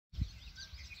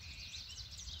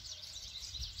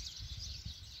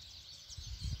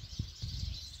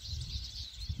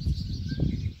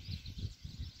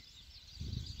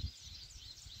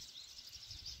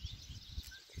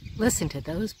Listen to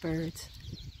those birds.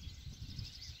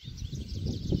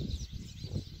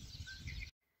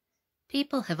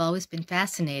 People have always been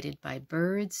fascinated by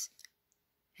birds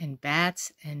and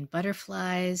bats and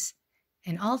butterflies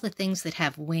and all the things that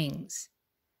have wings,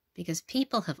 because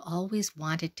people have always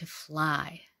wanted to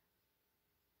fly.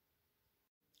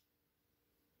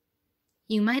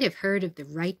 You might have heard of the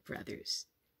Wright brothers.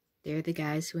 They're the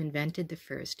guys who invented the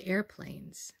first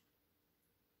airplanes.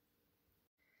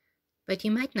 But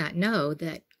you might not know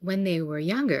that when they were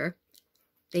younger,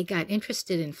 they got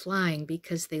interested in flying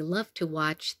because they loved to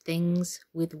watch things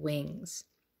with wings.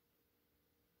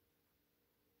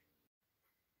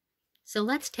 So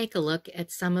let's take a look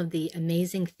at some of the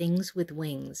amazing things with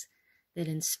wings that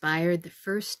inspired the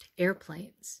first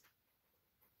airplanes.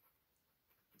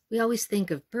 We always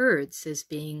think of birds as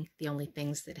being the only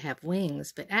things that have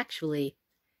wings, but actually,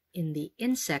 in the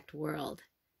insect world,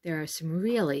 there are some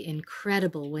really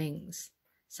incredible wings,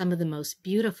 some of the most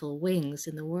beautiful wings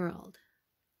in the world.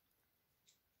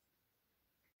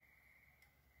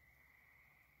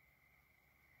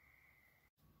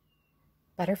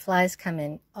 Butterflies come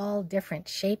in all different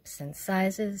shapes and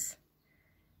sizes,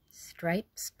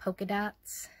 stripes, polka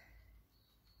dots.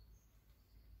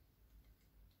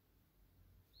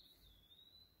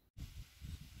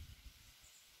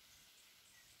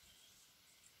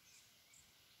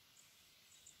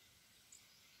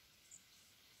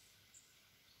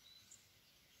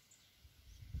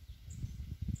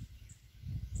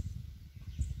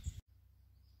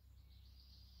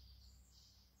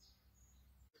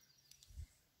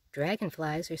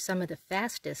 Dragonflies are some of the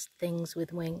fastest things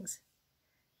with wings.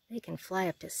 They can fly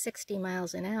up to 60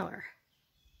 miles an hour.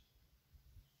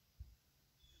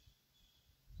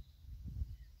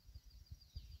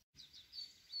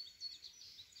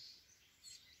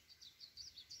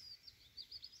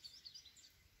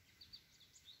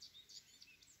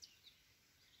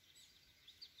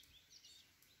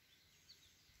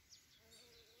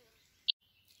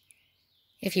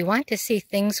 If you want to see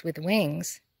things with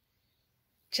wings,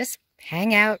 just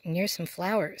hang out near some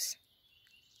flowers.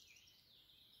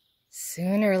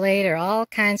 Sooner or later, all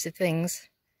kinds of things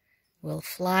will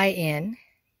fly in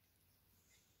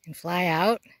and fly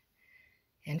out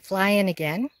and fly in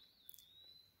again,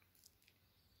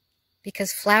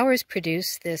 because flowers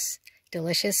produce this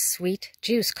delicious sweet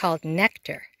juice called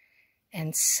nectar,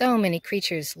 and so many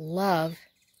creatures love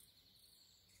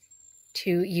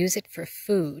to use it for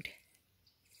food.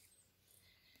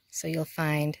 So you'll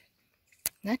find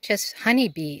not just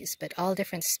honeybees, but all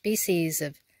different species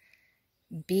of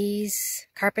bees,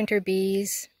 carpenter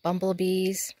bees,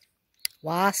 bumblebees,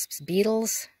 wasps,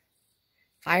 beetles,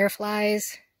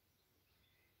 fireflies.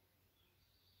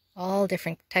 All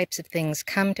different types of things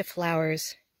come to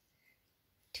flowers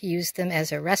to use them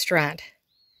as a restaurant,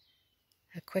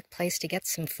 a quick place to get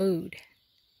some food.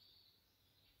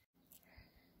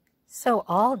 So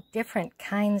all different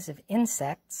kinds of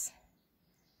insects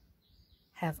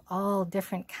have all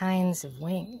different kinds of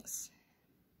wings.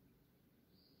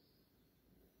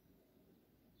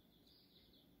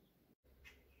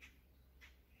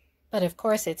 But of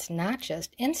course, it's not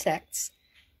just insects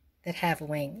that have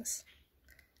wings.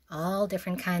 All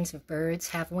different kinds of birds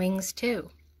have wings too.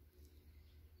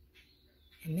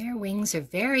 And their wings are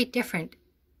very different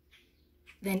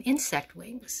than insect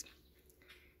wings,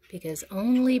 because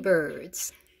only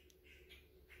birds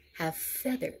have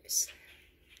feathers.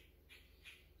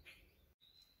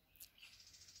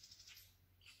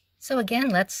 So again,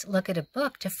 let's look at a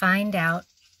book to find out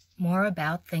more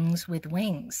about things with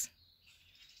wings.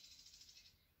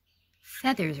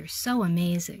 Feathers are so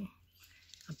amazing.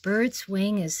 A bird's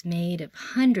wing is made of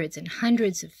hundreds and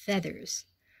hundreds of feathers,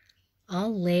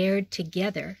 all layered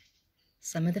together.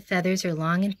 Some of the feathers are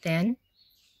long and thin,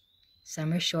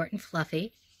 some are short and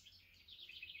fluffy,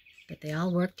 but they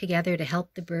all work together to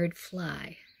help the bird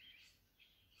fly.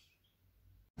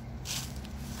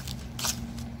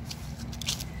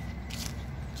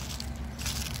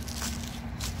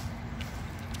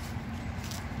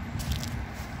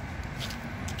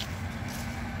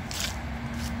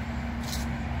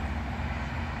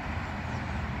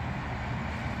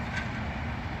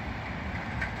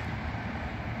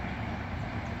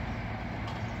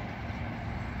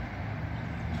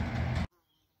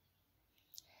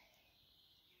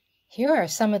 Here are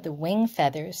some of the wing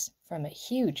feathers from a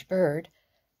huge bird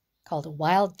called a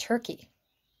wild turkey.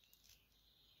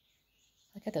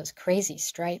 Look at those crazy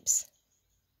stripes.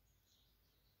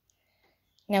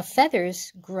 Now,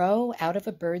 feathers grow out of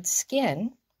a bird's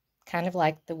skin, kind of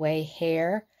like the way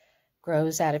hair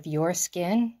grows out of your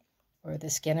skin or the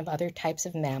skin of other types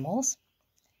of mammals.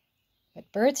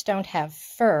 But birds don't have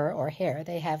fur or hair,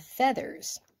 they have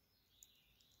feathers.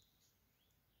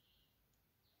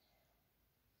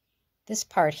 This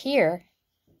part here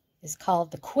is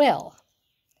called the quill.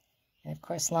 And of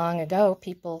course, long ago,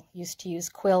 people used to use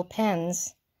quill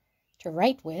pens to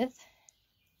write with.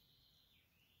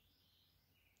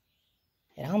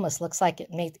 It almost looks like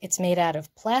it's made out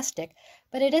of plastic,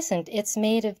 but it isn't. It's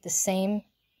made of the same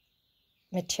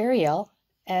material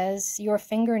as your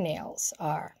fingernails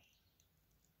are.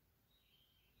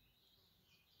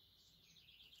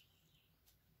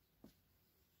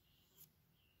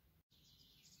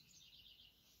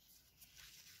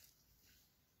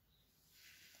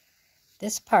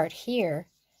 This part here,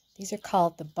 these are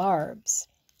called the barbs,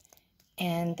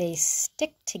 and they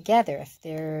stick together if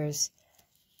there's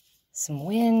some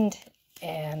wind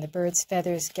and the bird's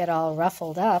feathers get all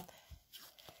ruffled up.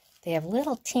 They have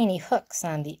little teeny hooks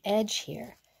on the edge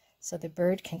here, so the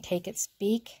bird can take its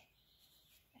beak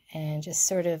and just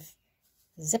sort of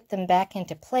zip them back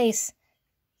into place.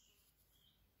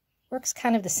 Works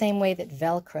kind of the same way that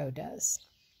Velcro does.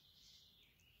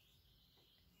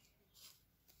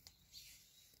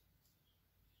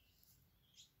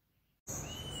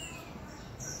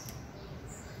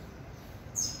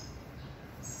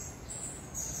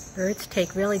 Birds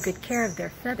take really good care of their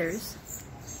feathers.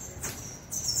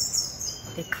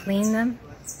 They clean them,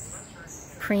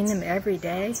 preen them every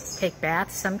day, take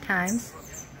baths sometimes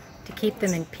to keep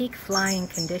them in peak flying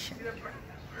condition.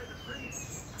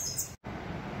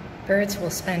 Birds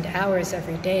will spend hours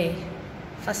every day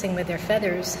fussing with their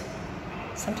feathers.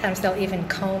 Sometimes they'll even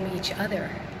comb each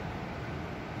other.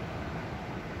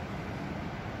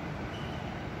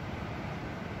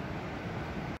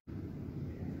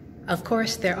 Of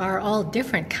course, there are all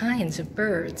different kinds of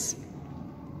birds.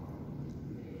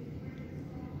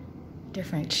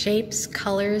 Different shapes,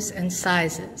 colors, and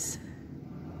sizes.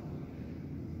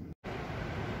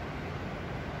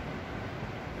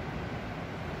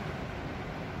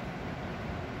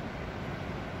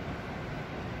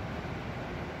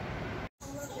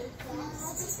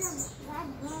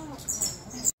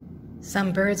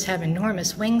 Some birds have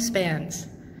enormous wingspans.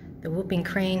 The whooping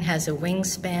crane has a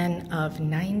wingspan of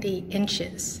 90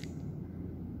 inches.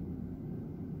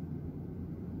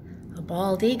 A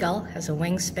bald eagle has a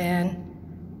wingspan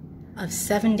of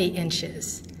 70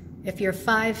 inches. If you're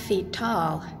 5 feet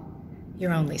tall,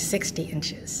 you're only 60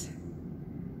 inches.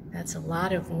 That's a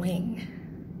lot of wing.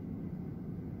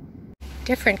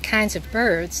 Different kinds of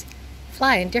birds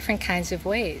fly in different kinds of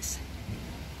ways.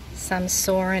 Some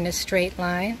soar in a straight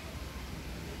line.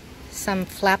 Some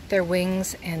flap their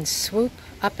wings and swoop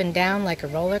up and down like a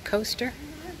roller coaster.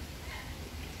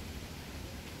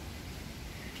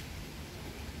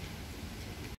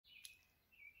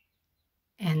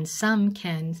 And some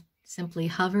can simply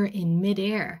hover in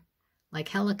midair like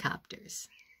helicopters.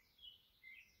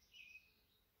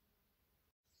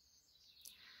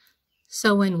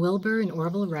 So when Wilbur and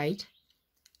Orville Wright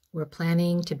were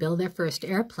planning to build their first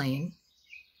airplane,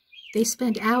 they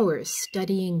spent hours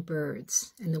studying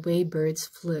birds and the way birds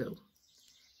flew.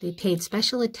 They paid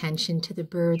special attention to the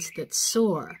birds that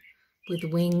soar with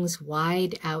wings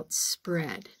wide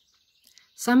outspread.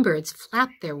 Some birds flap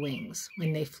their wings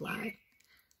when they fly,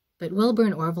 but Wilbur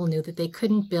and Orville knew that they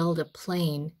couldn't build a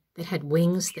plane that had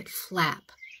wings that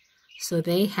flap, so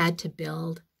they had to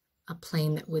build a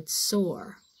plane that would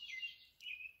soar.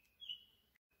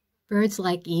 Birds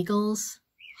like eagles,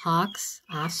 hawks,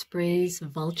 ospreys,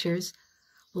 vultures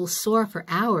will soar for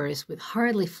hours with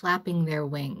hardly flapping their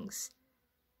wings.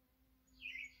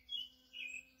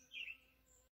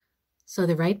 So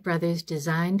the Wright brothers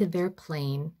designed their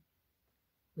plane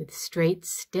with straight,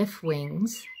 stiff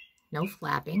wings, no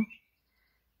flapping,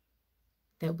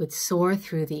 that would soar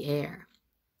through the air.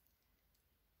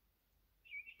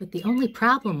 But the only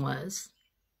problem was,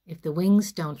 if the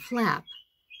wings don't flap,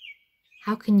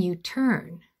 how can you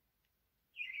turn?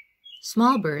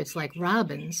 Small birds like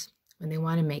robins, when they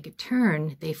want to make a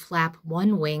turn, they flap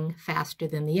one wing faster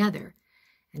than the other,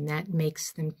 and that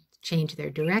makes them change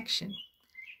their direction.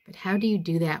 But how do you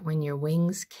do that when your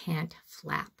wings can't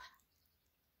flap?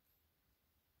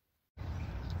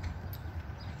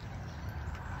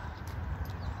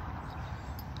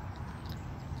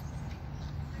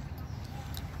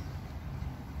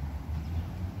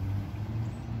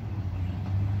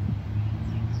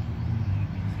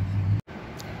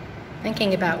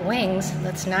 Thinking about wings,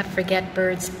 let's not forget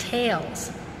birds'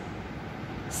 tails.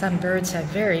 Some birds have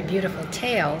very beautiful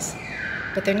tails,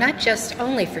 but they're not just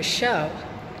only for show.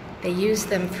 They use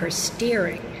them for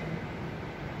steering.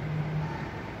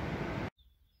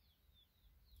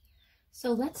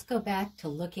 So let's go back to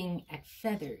looking at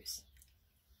feathers.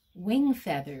 wing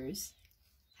feathers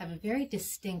have a very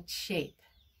distinct shape.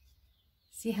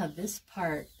 See how this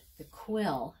part, the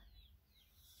quill,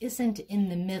 isn't in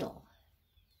the middle.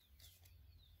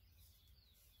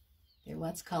 They're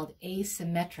what's called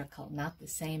asymmetrical, not the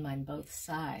same on both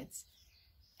sides.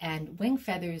 And wing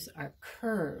feathers are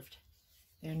curved.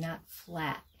 They're not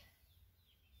flat.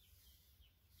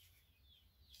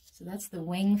 So that's the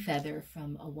wing feather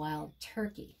from a wild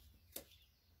turkey.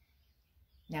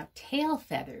 Now, tail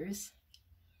feathers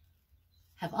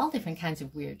have all different kinds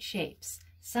of weird shapes.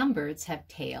 Some birds have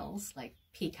tails, like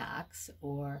peacocks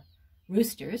or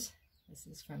roosters. This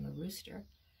is from a rooster.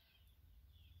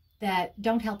 That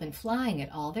don't help in flying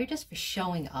at all. They're just for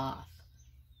showing off.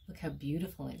 Look how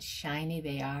beautiful and shiny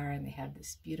they are, and they have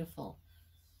this beautiful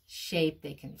shape.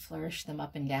 They can flourish them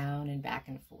up and down and back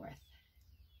and forth.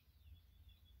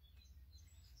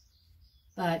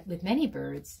 But with many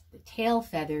birds, the tail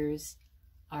feathers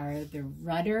are the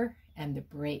rudder and the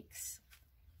brakes.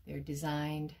 They're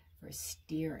designed for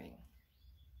steering.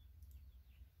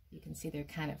 You can see they're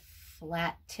kind of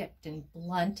flat-tipped and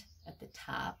blunt at the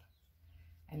top,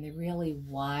 and they're really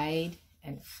wide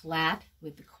and flat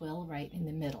with the quill right in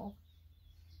the middle.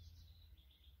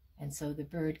 And so the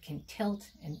bird can tilt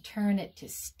and turn it to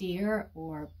steer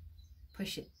or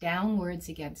push it downwards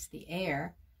against the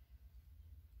air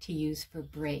to use for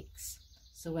brakes.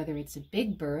 So whether it's a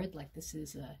big bird, like this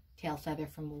is a tail feather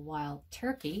from a wild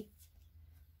turkey,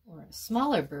 or a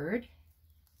smaller bird,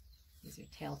 these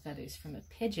are tail feathers from a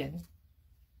pigeon,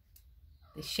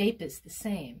 the shape is the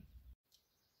same.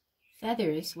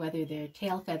 Feathers, whether they're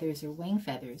tail feathers or wing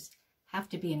feathers, have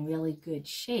to be in really good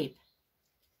shape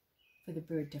for the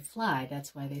bird to fly.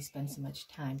 That's why they spend so much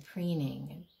time preening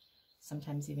and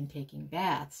sometimes even taking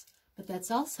baths. But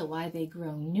that's also why they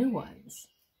grow new ones.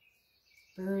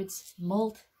 Birds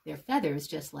molt their feathers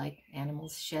just like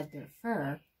animals shed their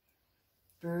fur.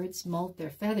 Birds molt their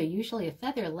feather. Usually a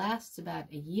feather lasts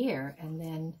about a year, and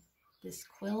then this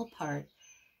quill part,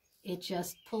 it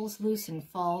just pulls loose and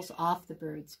falls off the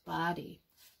bird's body.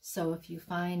 So if you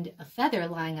find a feather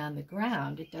lying on the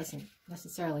ground, it doesn't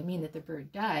necessarily mean that the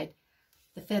bird died.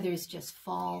 The feathers just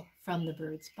fall from the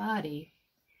bird's body,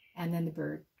 and then the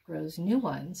bird grows new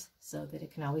ones so that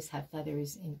it can always have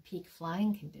feathers in peak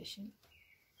flying condition.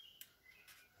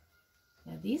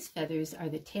 Now these feathers are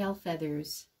the tail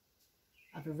feathers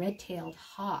of a red-tailed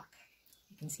hawk.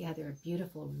 You can see how they're a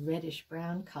beautiful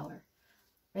reddish-brown color.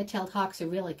 Red-tailed hawks are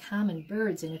really common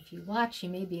birds, and if you watch, you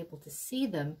may be able to see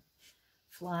them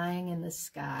flying in the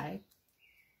sky.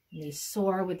 And they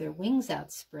soar with their wings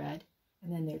outspread,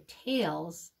 and then their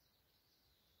tails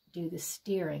do the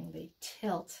steering. They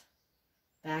tilt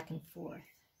back and forth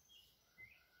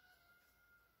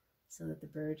so that the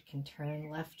bird can turn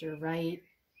left or right,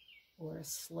 or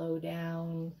slow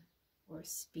down, or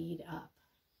speed up.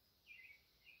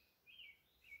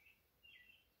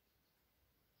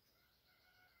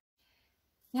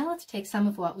 Now let's take some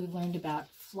of what we've learned about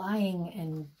flying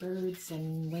and birds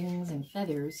and wings and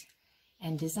feathers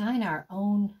and design our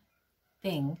own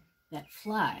thing that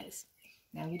flies.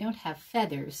 Now we don't have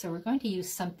feathers, so we're going to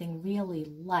use something really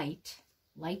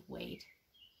lightweight,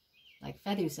 like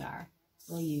feathers are.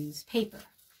 We'll use paper.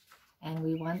 And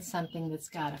we want something that's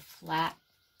got a flat,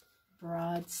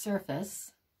 broad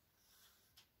surface,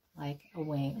 like a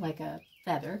wing, like a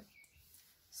feather.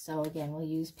 So again, we'll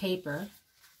use paper.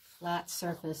 Flat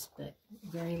surface, but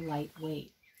very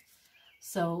lightweight.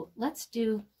 So let's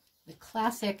do the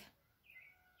classic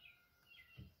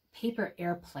paper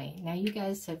airplane. Now you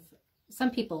guys have, some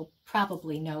people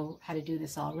probably know how to do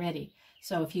this already.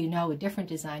 So if you know a different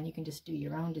design, you can just do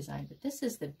your own design. But this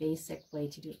is the basic way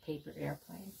to do a paper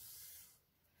airplane.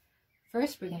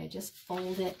 First, we're going to just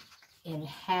fold it in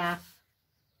half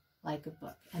like a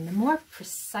book. And the more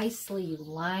precisely you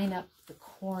line up the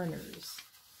corners,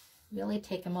 really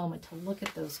take a moment to look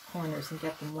at those corners and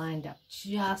get them lined up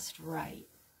just right,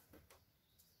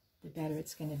 the better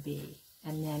it's going to be.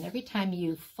 And then every time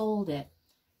you fold it,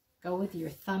 go with your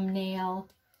thumbnail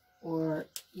or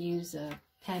use a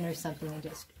pen or something and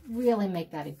just really make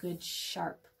that a good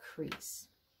sharp crease.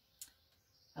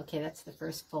 Okay, that's the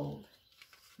first fold.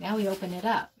 Now we open it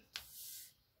up.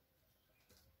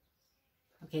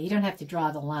 Okay, you don't have to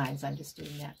draw the lines. I'm just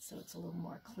doing that so it's a little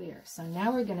more clear. So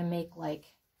now we're going to make like,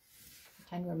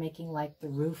 pretend we're making like the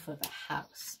roof of a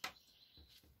house.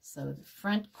 So the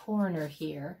front corner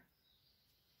here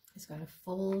is going to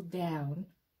fold down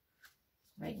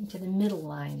right into the middle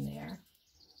line there.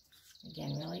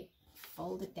 Again, really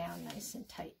fold it down nice and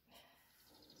tight.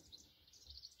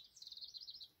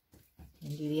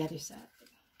 And do the other side.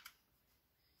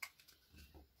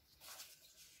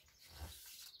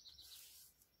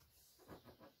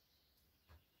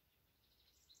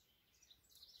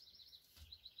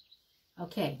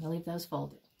 Okay, you'll leave those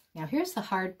folded. Now here's the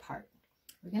hard part.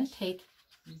 We're going to take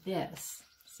this,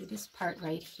 see this part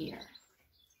right here,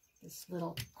 this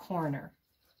little corner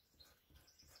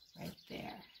right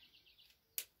there.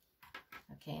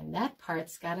 Okay, and that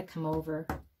part's got to come over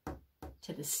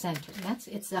to the center. And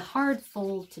it's a hard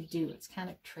fold to do. It's kind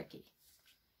of tricky.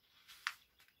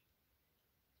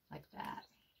 Like that.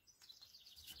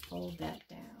 Fold that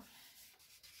down.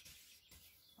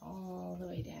 All the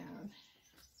way down.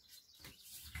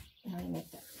 Now you make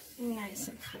that nice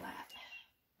and flat.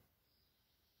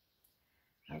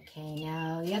 Okay,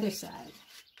 now the other side.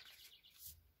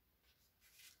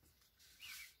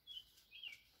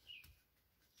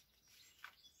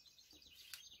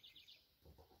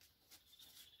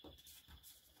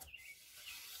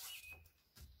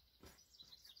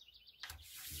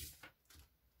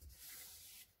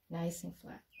 Nice and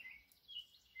flat.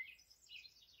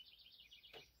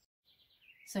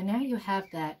 So now you have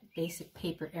that basic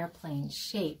paper airplane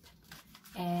shape,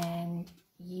 and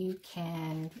you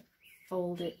can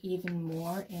fold it even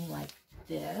more in like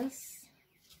this,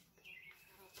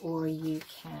 or you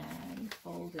can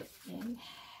fold it in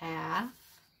half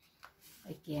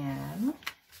again,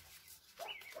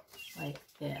 like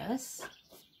this.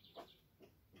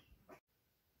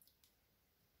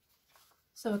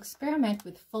 So experiment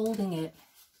with folding it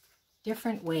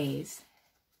different ways.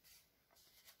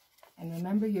 And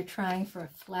remember, you're trying for a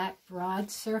flat,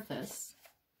 broad surface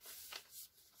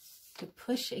to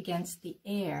push against the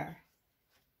air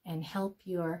and help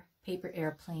your paper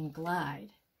airplane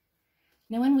glide.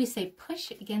 Now, when we say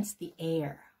push against the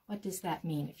air, what does that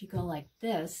mean? If you go like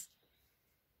this,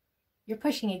 you're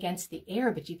pushing against the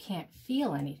air, but you can't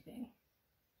feel anything.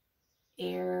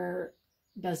 Air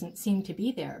doesn't seem to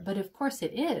be there, but of course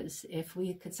it is. If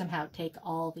we could somehow take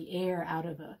all the air out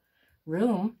of a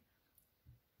room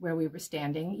where we were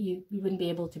standing, you wouldn't be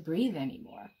able to breathe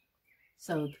anymore.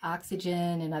 So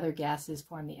oxygen and other gases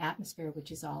form the atmosphere,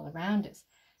 which is all around us.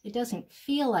 It doesn't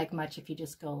feel like much if you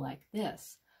just go like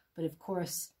this, but of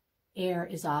course air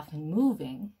is often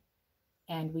moving,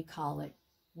 and we call it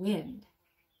wind.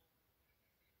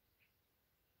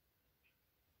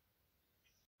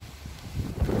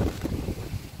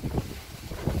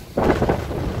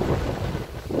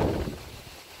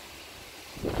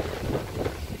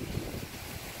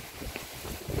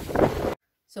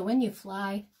 So when you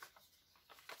fly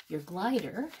your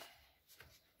glider,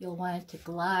 you'll want it to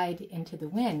glide into the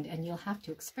wind, and you'll have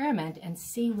to experiment and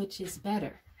see which is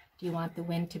better. Do you want the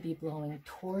wind to be blowing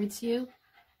towards you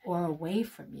or away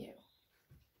from you?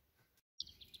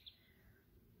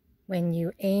 When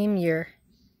you aim your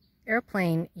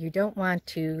airplane, you don't want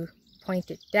to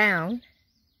point it down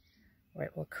or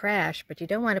it will crash, but you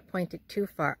don't want to point it too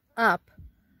far up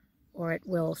or it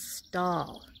will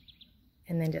stall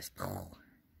and then just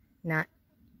not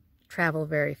travel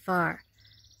very far.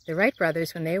 The Wright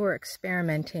brothers, when they were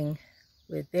experimenting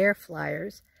with their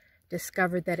flyers,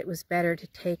 discovered that it was better to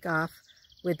take off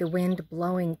with the wind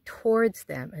blowing towards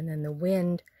them, and then the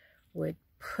wind would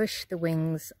push the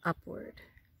wings upward.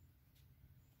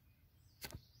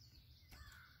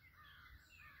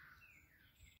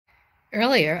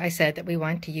 Earlier, I said that we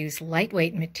want to use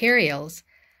lightweight materials,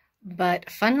 but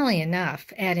funnily enough,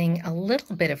 adding a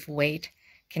little bit of weight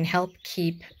can help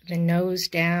keep the nose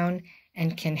down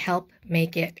and can help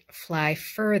make it fly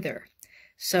further.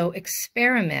 So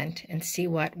experiment and see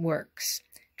what works.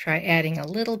 Try adding a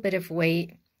little bit of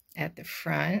weight at the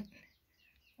front,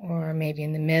 or maybe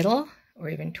in the middle, or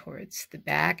even towards the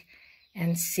back,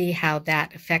 and see how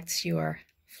that affects your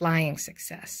flying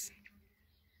success.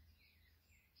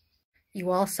 You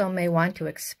also may want to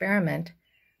experiment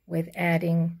with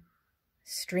adding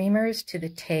streamers to the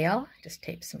tail. Just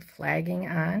tape some flagging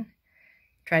on.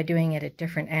 Try doing it at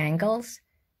different angles.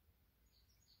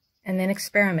 And then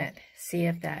experiment. See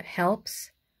if that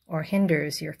helps or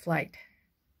hinders your flight.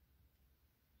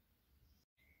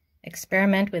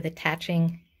 Experiment with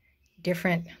attaching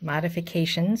different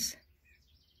modifications.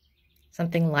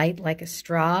 Something light like a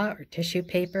straw or tissue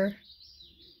paper.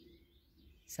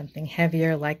 Something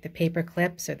heavier like the paper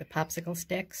clips or the popsicle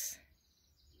sticks.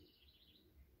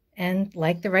 And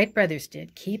like the Wright brothers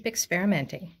did, keep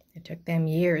experimenting. It took them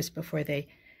years before they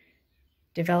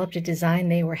developed a design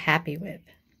they were happy with.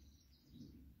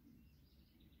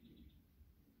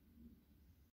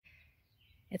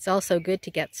 It's also good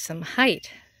to get some height.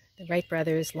 The Wright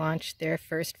brothers launched their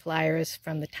first flyers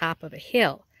from the top of a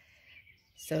hill.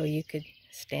 So you could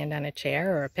stand on a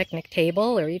chair or a picnic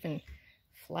table or even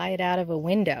fly it out of a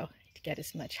window to get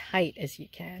as much height as you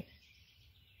can.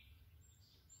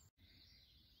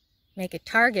 Make a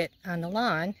target on the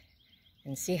lawn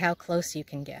and see how close you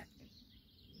can get.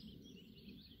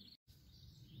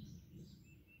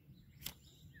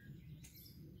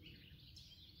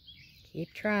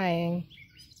 Keep trying.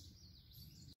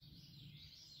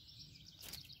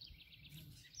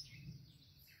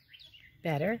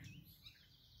 Better.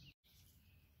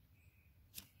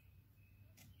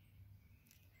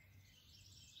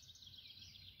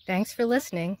 Thanks for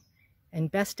listening,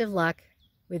 and best of luck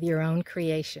with your own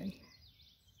creation.